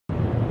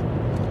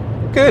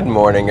Good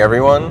morning,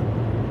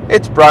 everyone.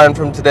 It's Brian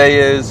from Today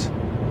Is.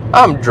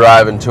 I'm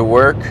driving to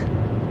work,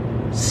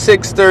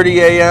 6:30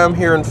 a.m.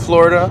 here in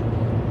Florida,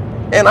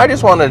 and I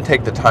just wanted to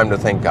take the time to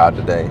thank God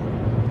today.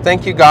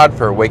 Thank you, God,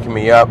 for waking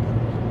me up.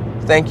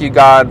 Thank you,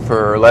 God,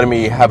 for letting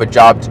me have a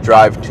job to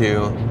drive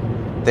to.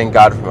 Thank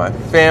God for my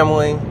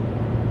family.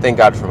 Thank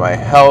God for my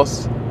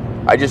health.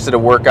 I just did a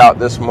workout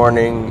this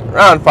morning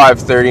around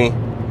 5:30.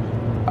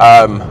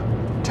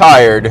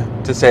 Tired,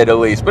 to say the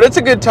least, but it's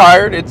a good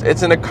tired.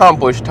 It's an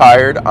accomplished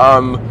tired.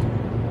 I'm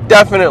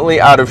definitely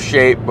out of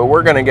shape, but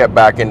we're gonna get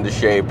back into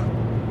shape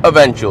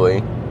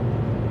eventually.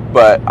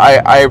 But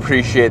I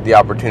appreciate the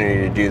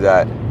opportunity to do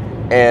that,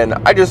 and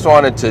I just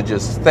wanted to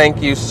just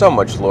thank you so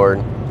much,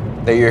 Lord,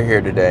 that you're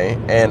here today.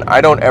 And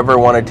I don't ever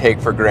want to take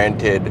for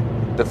granted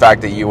the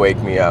fact that you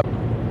wake me up,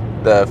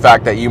 the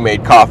fact that you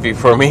made coffee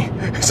for me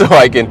so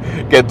I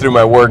can get through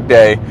my work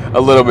day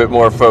a little bit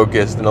more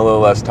focused and a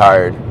little less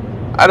tired.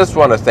 I just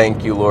want to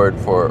thank you, Lord,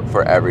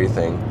 for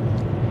everything.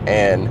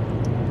 And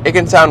it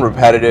can sound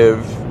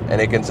repetitive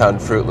and it can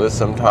sound fruitless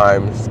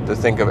sometimes to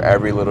think of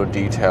every little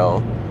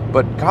detail,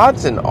 but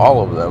God's in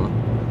all of them.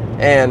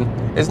 And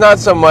it's not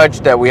so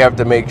much that we have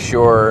to make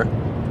sure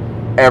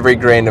every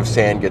grain of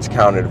sand gets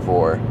counted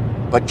for,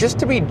 but just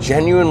to be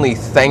genuinely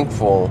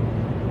thankful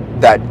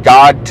that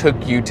God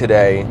took you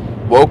today,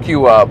 woke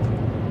you up,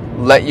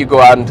 let you go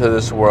out into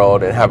this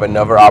world and have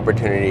another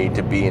opportunity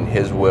to be in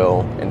His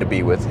will and to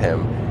be with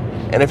Him.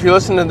 And if you're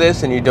listening to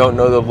this and you don't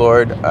know the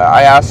Lord,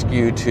 I ask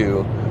you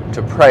to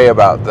pray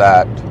about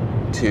that,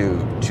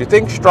 to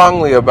think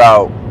strongly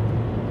about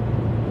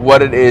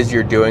what it is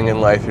you're doing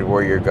in life and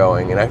where you're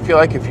going. And I feel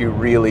like if you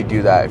really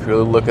do that, if you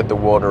really look at the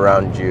world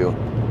around you,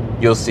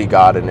 you'll see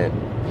God in it.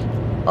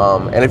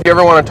 And if you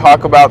ever want to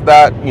talk about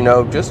that,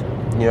 just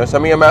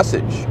send me a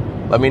message.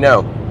 Let me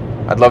know.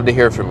 I'd love to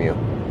hear from you.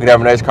 We can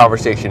have a nice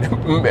conversation,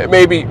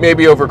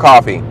 maybe over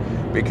coffee,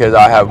 because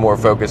I have more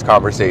focused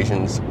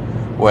conversations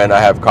when I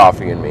have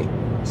coffee in me.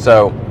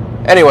 So,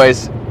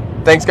 anyways,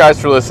 thanks guys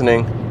for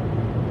listening.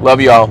 Love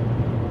y'all.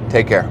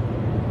 Take care.